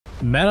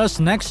Meta's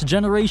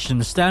next-generation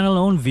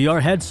standalone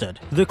VR headset,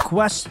 the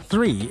Quest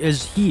 3,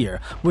 is here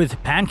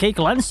with pancake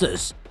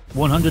lenses,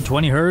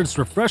 120Hz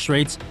refresh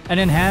rates, and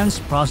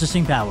enhanced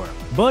processing power.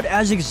 But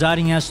as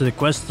exciting as the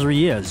Quest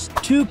 3 is,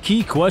 two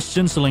key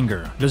questions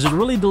linger. Does it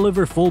really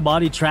deliver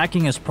full-body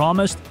tracking as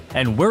promised?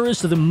 And where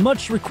is the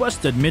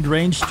much-requested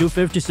mid-range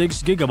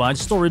 256GB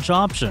storage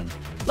option?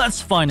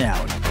 Let's find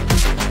out.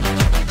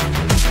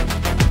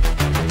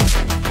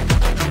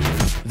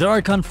 There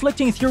are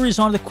conflicting theories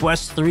on the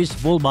Quest 3's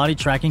full-body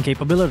tracking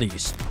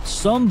capabilities.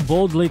 Some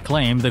boldly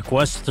claim the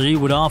Quest 3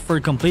 would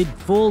offer complete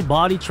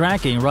full-body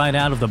tracking right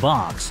out of the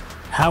box.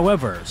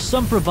 However,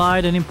 some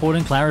provide an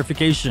important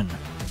clarification.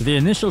 The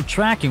initial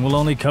tracking will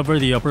only cover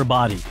the upper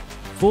body.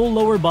 Full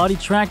lower body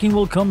tracking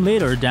will come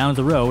later down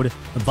the road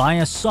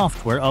via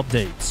software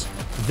updates.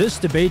 This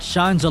debate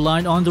shines a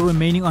light on the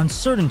remaining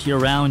uncertainty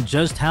around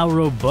just how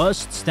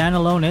robust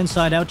standalone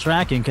inside-out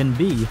tracking can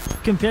be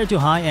compared to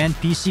high-end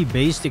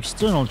PC-based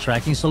external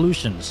tracking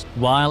solutions.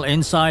 While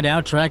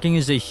inside-out tracking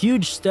is a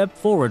huge step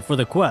forward for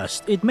the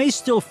Quest, it may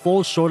still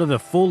fall short of the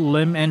full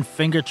limb and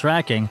finger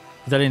tracking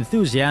that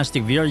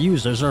enthusiastic VR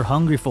users are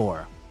hungry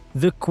for.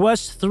 The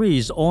Quest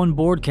 3's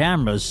onboard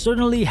cameras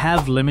certainly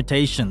have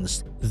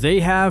limitations. They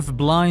have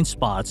blind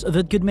spots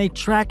that could make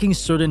tracking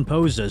certain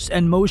poses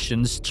and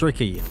motions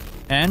tricky.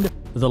 And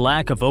the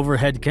lack of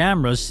overhead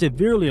cameras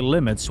severely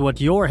limits what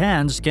your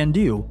hands can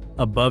do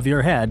above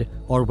your head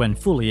or when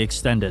fully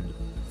extended.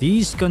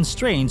 These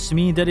constraints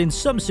mean that in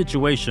some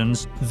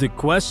situations, the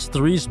Quest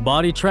 3's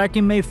body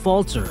tracking may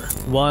falter,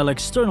 while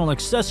external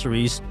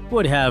accessories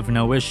would have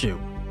no issue.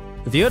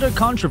 The other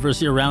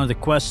controversy around the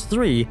Quest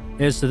 3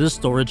 is the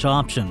storage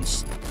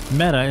options.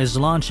 Meta is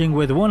launching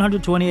with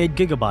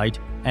 128GB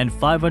and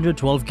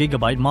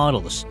 512GB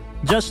models,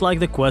 just like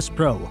the Quest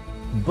Pro.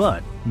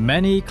 But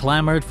many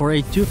clamored for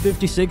a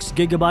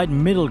 256GB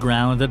middle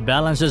ground that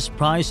balances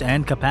price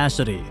and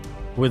capacity.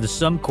 With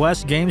some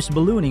Quest games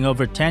ballooning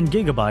over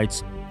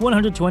 10GB,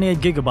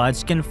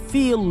 128GB can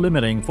feel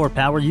limiting for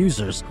power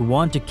users who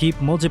want to keep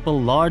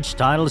multiple large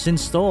titles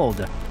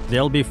installed.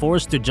 They'll be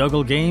forced to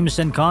juggle games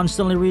and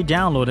constantly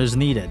re-download as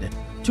needed.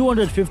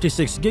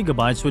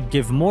 256GB would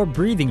give more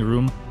breathing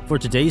room for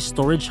today's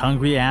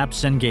storage-hungry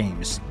apps and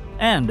games.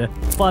 And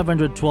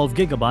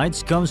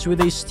 512GB comes with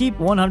a steep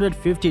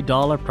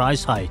 $150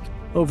 price hike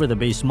over the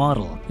base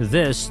model.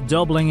 This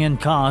doubling in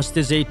cost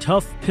is a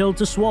tough pill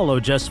to swallow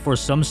just for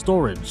some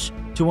storage.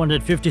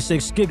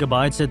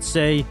 256GB at,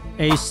 say,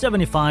 a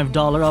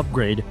 $75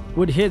 upgrade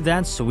would hit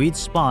that sweet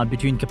spot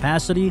between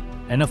capacity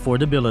and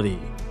affordability.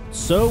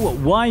 So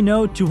why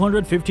no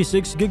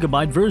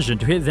 256GB version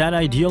to hit that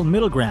ideal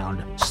middle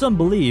ground? Some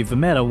believe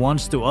Meta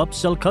wants to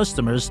upsell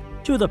customers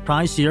to the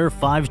pricier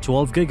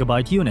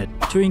 512GB unit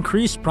to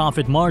increase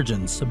profit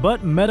margins,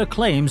 but Meta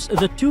claims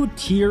the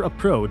two-tier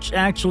approach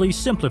actually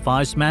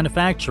simplifies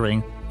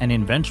manufacturing and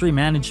inventory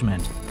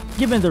management.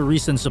 Given the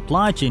recent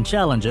supply chain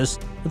challenges,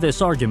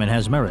 this argument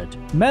has merit.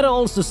 Meta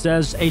also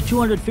says a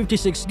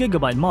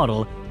 256GB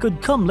model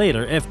could come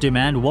later if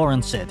demand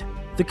warrants it.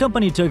 The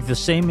company took the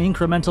same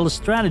incremental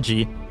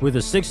strategy with the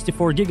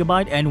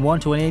 64GB and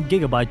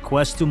 128GB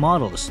Quest 2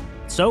 models.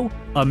 So,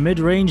 a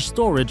mid-range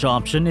storage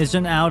option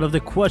isn't out of the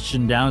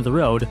question down the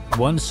road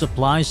once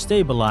supply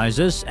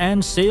stabilizes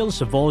and sales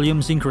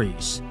volumes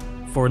increase.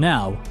 For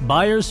now,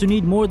 buyers who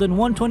need more than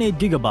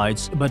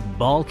 128GB but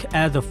bulk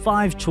at the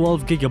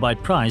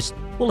 512GB price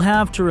will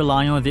have to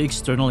rely on the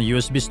external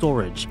USB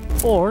storage.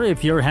 Or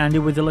if you're handy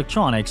with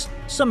electronics,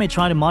 some may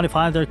try to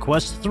modify their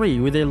Quest 3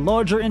 with a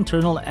larger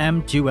internal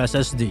M2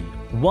 SSD.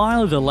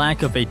 While the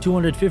lack of a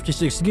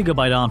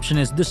 256GB option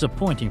is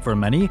disappointing for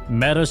many,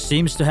 Meta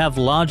seems to have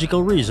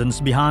logical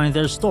reasons behind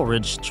their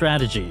storage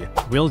strategy.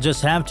 We'll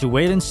just have to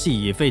wait and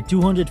see if a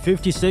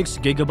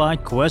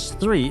 256GB Quest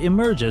 3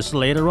 emerges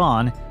later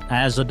on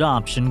as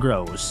adoption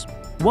grows.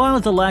 While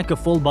the lack of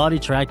full-body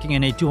tracking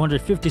in a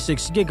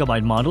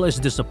 256GB model is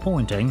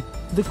disappointing,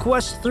 the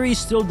Quest 3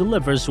 still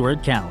delivers where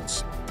it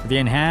counts. The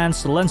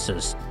enhanced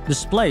lenses,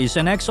 displays,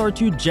 and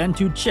XR2 Gen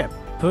 2 chip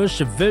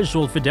push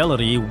visual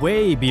fidelity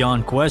way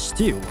beyond Quest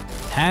 2.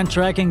 Hand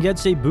tracking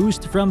gets a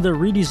boost from the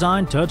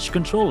redesigned touch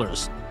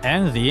controllers,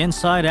 and the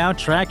inside-out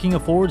tracking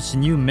affords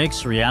new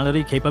mixed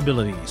reality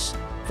capabilities.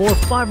 For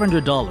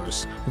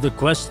 $500, the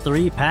Quest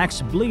 3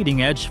 packs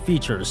bleeding-edge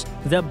features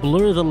that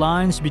blur the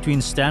lines between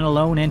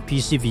standalone and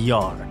PC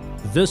VR.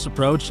 This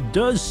approach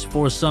does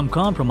force some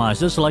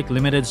compromises like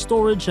limited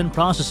storage and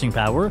processing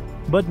power,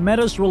 but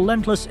Meta's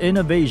relentless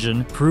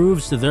innovation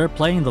proves they're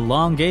playing the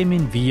long game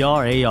in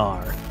VR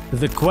AR.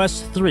 The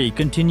Quest 3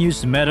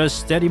 continues Meta's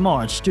steady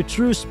march to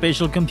true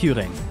spatial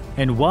computing,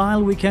 and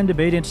while we can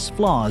debate its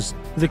flaws,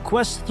 the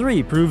Quest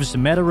 3 proves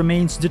Meta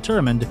remains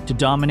determined to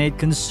dominate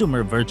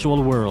consumer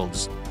virtual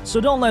worlds. So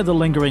don't let the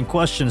lingering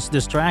questions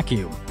distract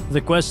you.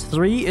 The Quest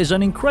 3 is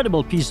an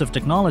incredible piece of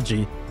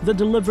technology that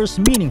delivers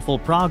meaningful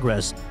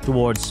progress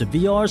towards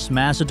VR's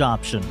mass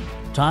adoption.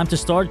 Time to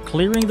start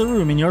clearing the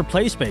room in your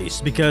play space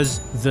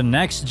because the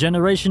next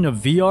generation of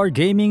VR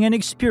gaming and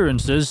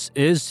experiences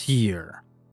is here.